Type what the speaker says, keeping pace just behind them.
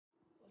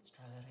Let's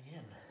try that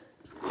again.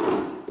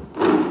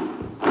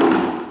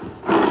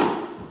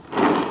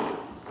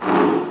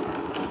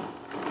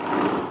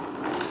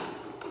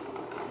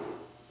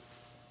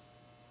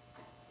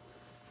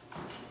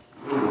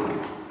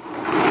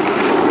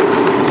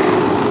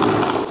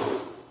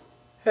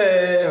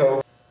 Hey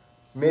ho.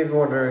 You may be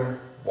wondering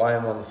why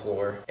I'm on the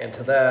floor, and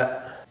to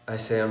that I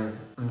say I'm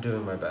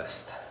doing my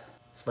best.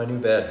 It's my new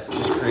bed.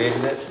 Just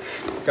creating it.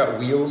 It's got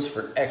wheels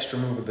for extra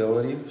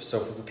movability, so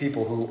for the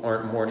people who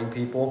aren't morning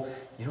people,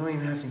 you don't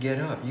even have to get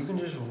up. You can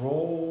just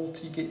roll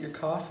till you get your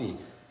coffee.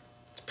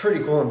 It's a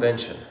pretty cool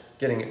invention,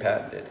 getting it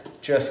patented.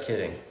 Just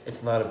kidding.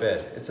 It's not a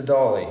bed. It's a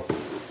dolly.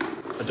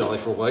 A dolly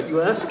for what,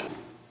 you ask?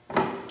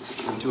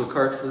 Into a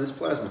cart for this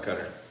plasma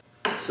cutter.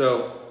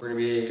 So we're gonna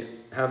be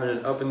having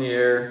it up in the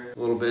air a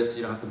little bit so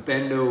you don't have to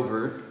bend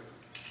over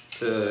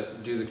to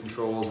do the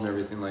controls and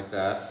everything like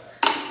that.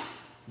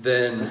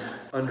 Then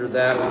under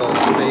that, with all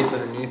the space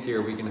underneath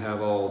here, we can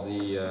have all the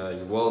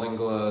your welding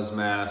gloves,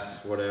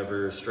 masks,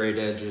 whatever, straight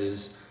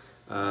edges.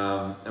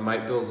 I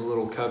might build a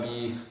little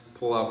cubby,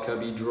 pull-out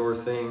cubby drawer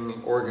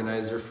thing,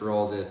 organizer for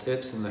all the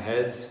tips and the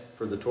heads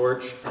for the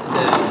torch. And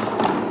then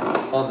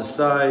on the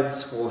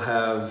sides, we'll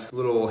have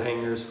little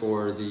hangers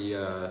for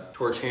the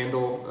torch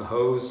handle, a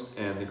hose,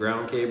 and the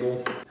ground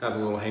cable. Have a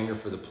little hanger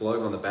for the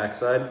plug on the back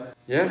side.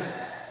 Yeah,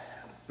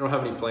 I don't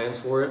have any plans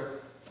for it,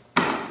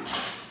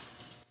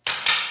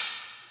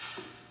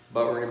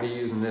 but we're gonna be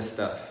using this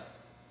stuff.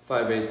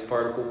 5/8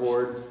 particle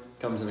board,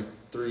 comes in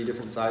 3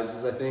 different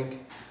sizes, I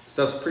think.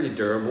 Stuff's pretty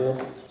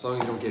durable, as long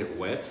as you don't get it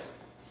wet.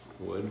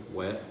 Wood,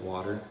 wet,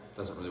 water,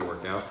 doesn't really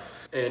work out.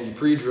 And you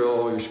pre-drill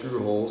all your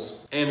screw holes,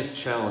 and it's a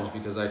challenge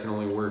because I can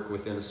only work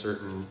within a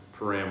certain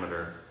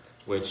parameter,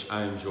 which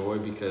I enjoy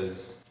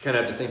because you kind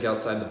of have to think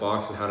outside the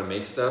box of how to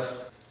make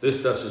stuff. This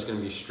stuff's just gonna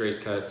be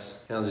straight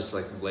cuts, kind of just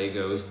like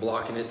Legos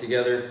blocking it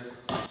together.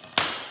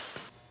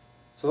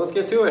 So let's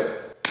get to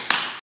it.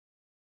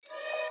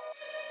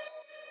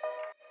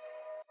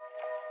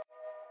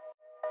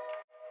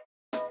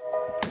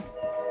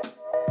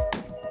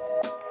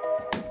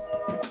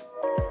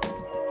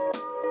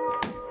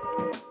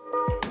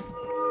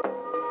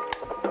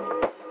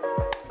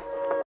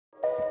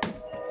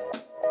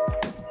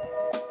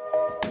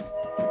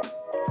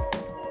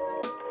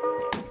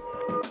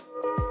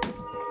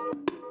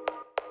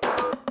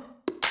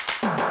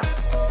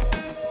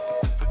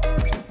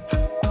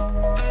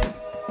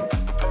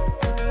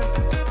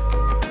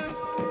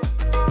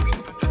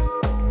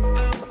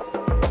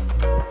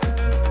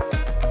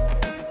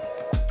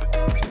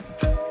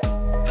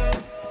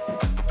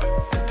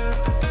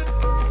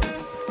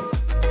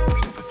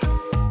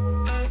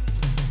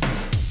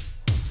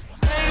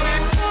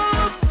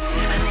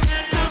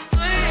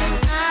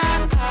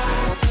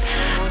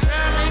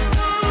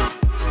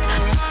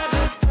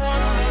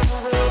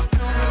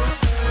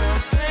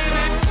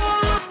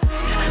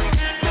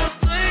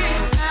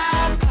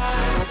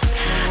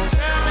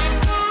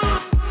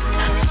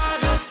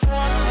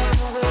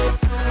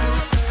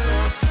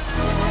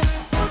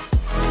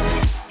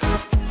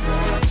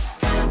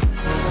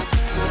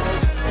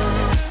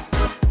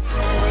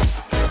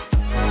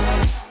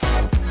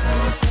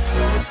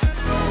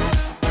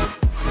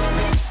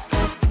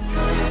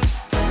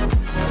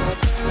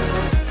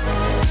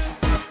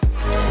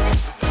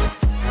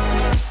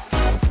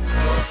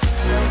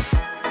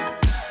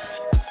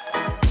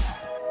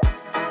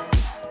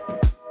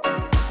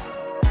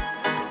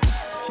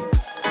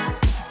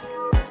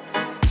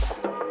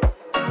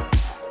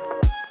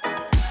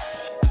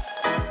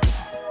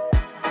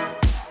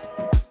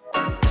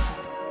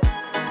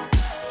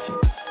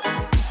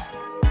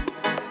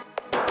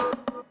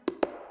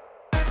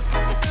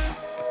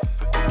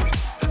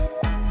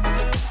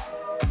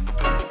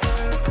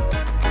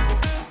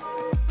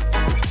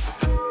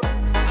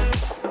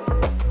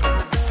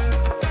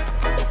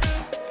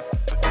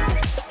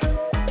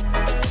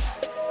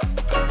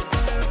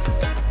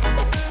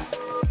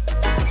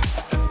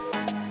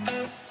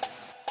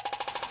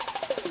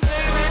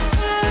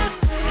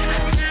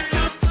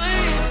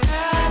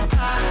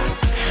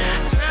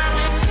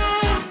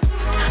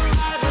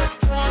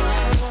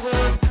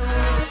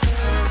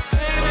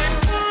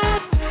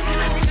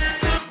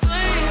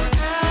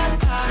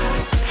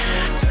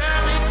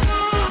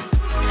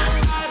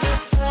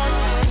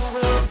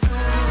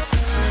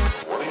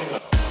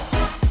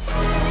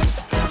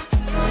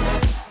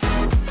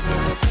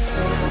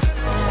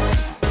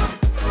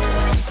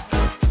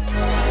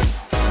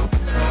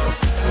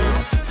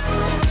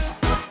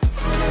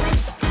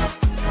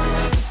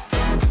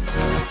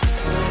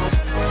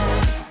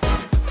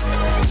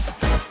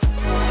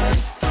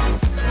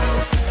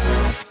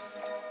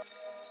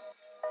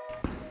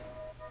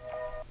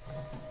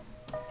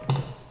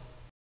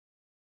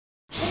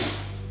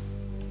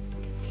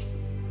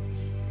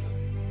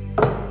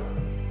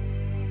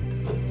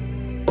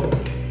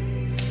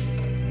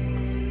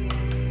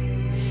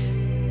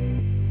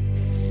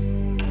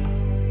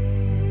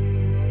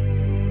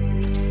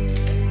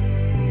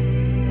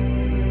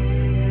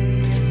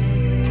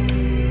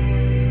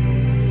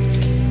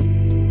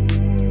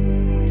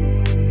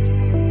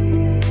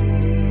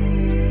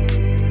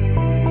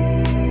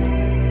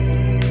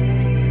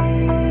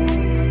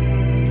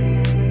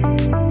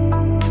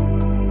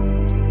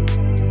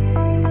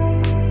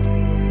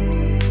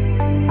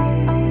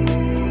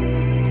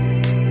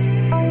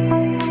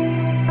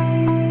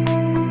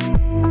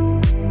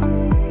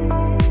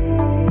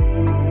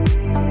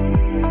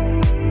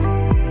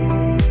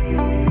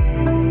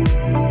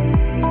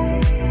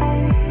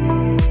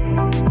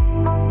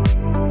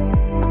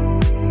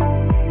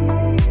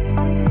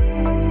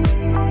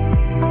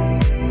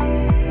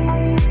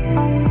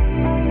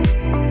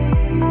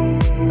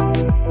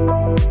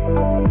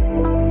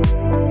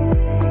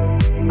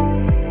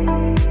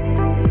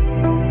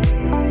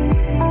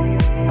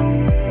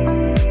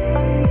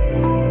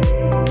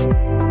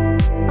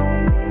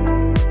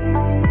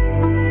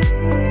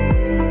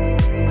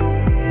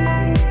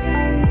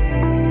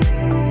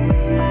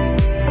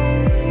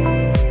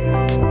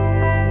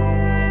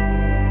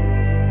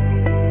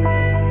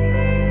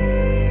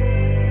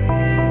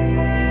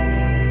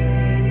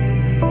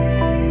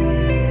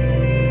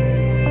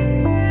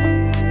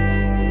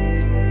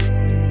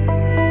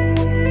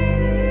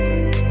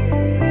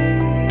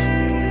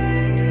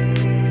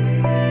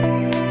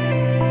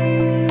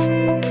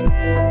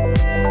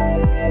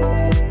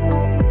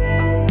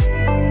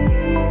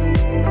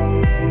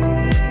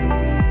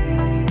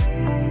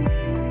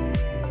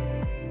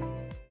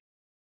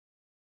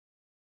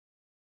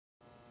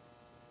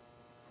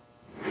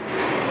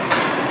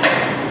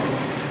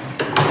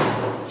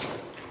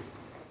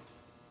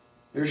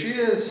 she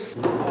is.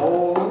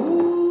 All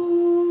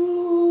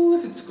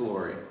of its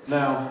glory.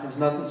 Now, it's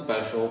nothing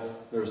special.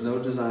 There's no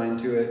design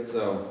to it,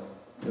 so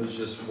it was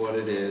just what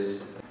it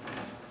is.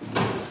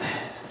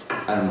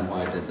 I don't know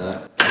why I did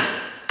that.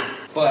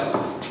 But,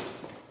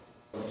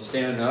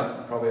 standing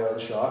up, probably out of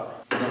the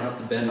shot. You don't have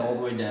to bend all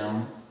the way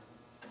down.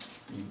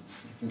 Your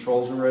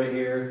controls are right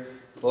here,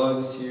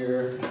 plugs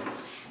here,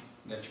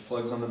 got your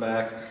plugs on the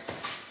back.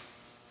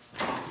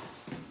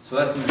 So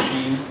that's the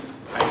machine.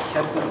 I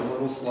kept it a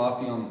little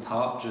sloppy on the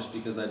top just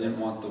because I didn't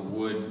want the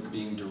wood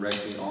being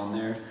directly on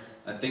there.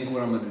 I think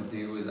what I'm going to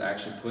do is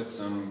actually put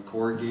some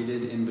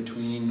corrugated in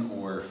between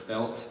or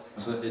felt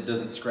so that it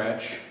doesn't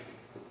scratch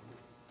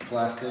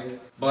plastic.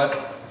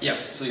 But yeah,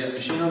 so you got the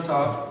machine on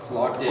top, it's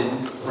locked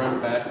in,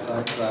 front, back,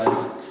 side,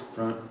 side,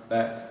 front,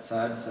 back,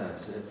 side,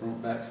 side, so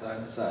front, back,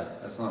 side, side.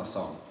 That's not a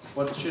song,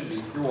 but it should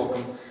be. You're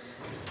welcome.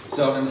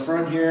 So in the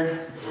front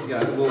here, you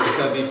got a little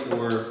cubby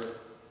for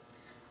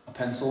a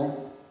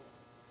pencil.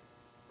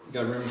 You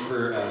got room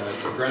for a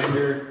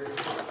grinder,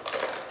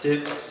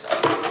 tips,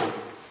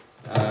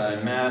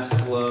 mask,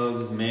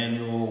 gloves,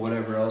 manual,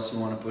 whatever else you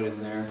want to put in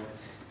there.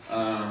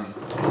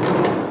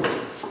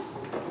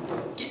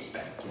 Get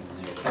back in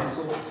there,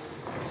 pencil.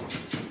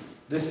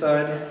 This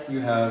side you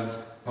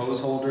have hose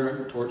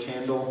holder, torch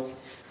handle.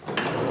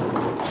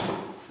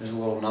 There's a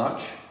little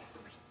notch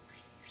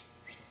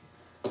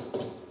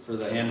for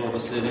the handle to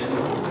sit in.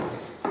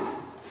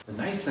 The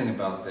nice thing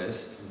about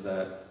this is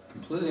that,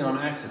 completely on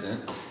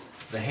accident,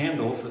 the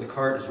handle for the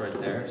cart is right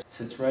there. It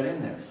sits right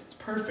in there. It's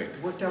perfect.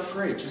 It worked out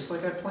great, just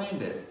like I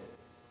planned it.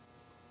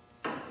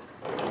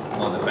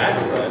 On the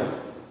back side,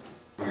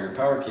 your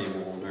power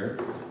cable holder,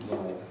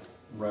 little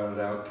routed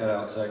out, cut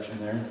out section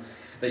there,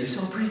 that you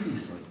saw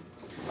previously.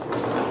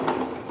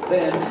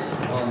 Then,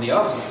 on the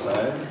opposite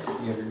side,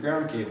 you have your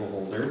ground cable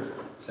holder,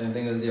 same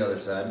thing as the other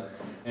side.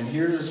 And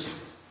here's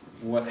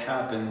what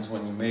happens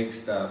when you make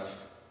stuff.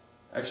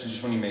 Actually,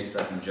 just when you make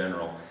stuff in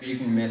general. You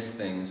can miss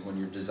things when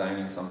you're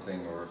designing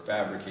something or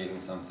fabricating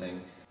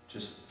something.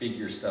 Just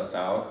figure stuff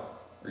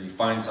out, or you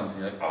find something,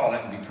 you're like, oh,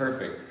 that could be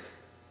perfect.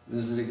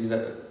 This is an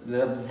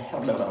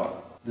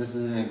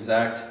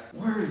exact,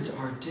 words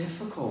are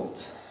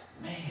difficult,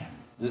 man.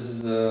 This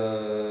is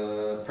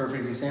a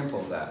perfect example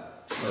of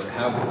that. Or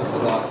have a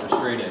slot for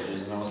straight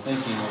edges, and I was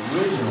thinking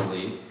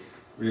originally,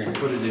 we were gonna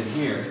put it in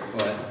here,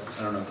 but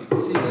I don't know if you can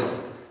see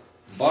this,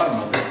 the bottom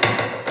of it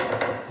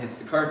hits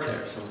the cart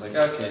there. So I was like,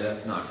 okay,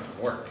 that's not going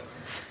to work.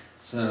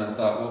 So then I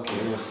thought, okay,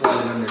 we'll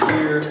slide it under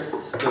here,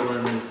 still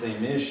running the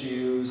same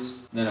issues.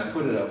 Then I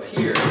put it up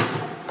here,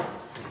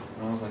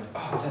 and I was like,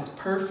 oh, that's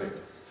perfect.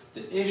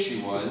 The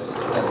issue was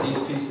that these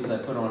pieces I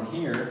put on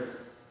here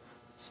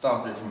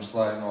stopped it from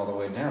sliding all the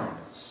way down.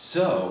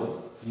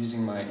 So,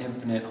 using my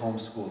infinite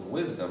homeschooled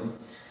wisdom,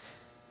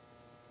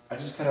 I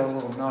just cut out a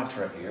little notch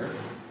right here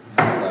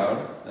and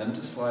allowed them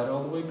to slide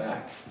all the way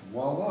back.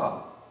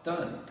 Voila,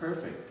 done,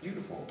 perfect,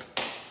 beautiful.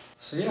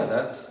 So yeah,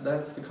 that's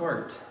the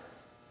cart.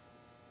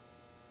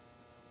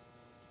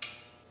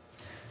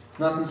 It's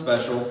nothing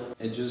special.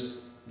 It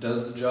just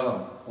does the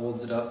job.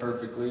 Holds it up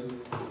perfectly.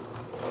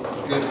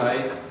 Good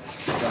height.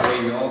 That way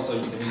you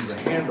can use the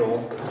handle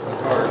of the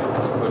cart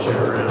to push it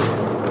around.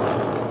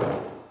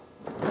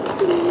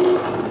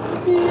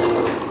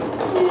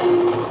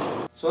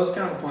 So that's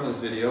kind of the point of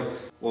this video.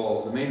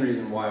 Well, the main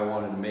reason why I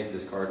wanted to make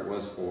this cart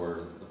was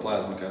for the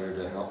plasma cutter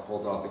to help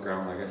hold off the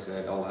ground, like I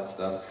said, all that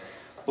stuff.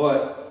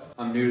 But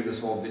I'm new to this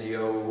whole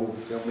video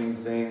filming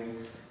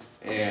thing,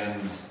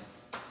 and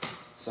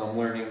so I'm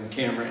learning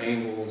camera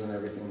angles and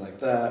everything like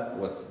that,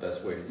 what's the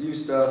best way to do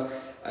stuff,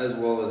 as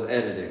well as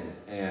editing.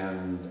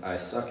 And I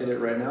suck at it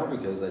right now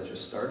because I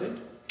just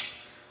started.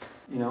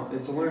 You know,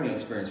 it's a learning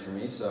experience for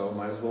me, so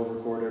might as well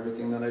record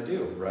everything that I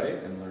do, right?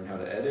 And learn how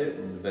to edit,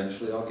 and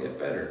eventually I'll get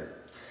better.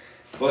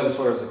 But as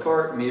far as the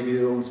cart, maybe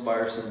it'll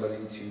inspire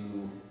somebody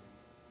to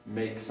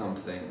make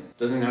something.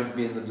 Doesn't even have to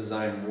be in the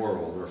design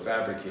world or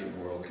fabricating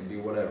world, it can be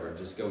whatever,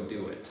 just go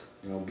do it.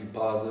 You know, be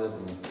positive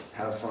and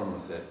have fun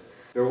with it.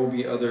 There will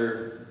be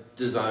other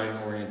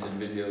design-oriented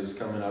videos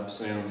coming up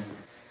soon.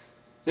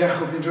 Yeah,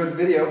 hope you enjoyed the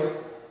video.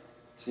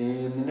 See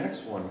you in the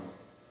next one.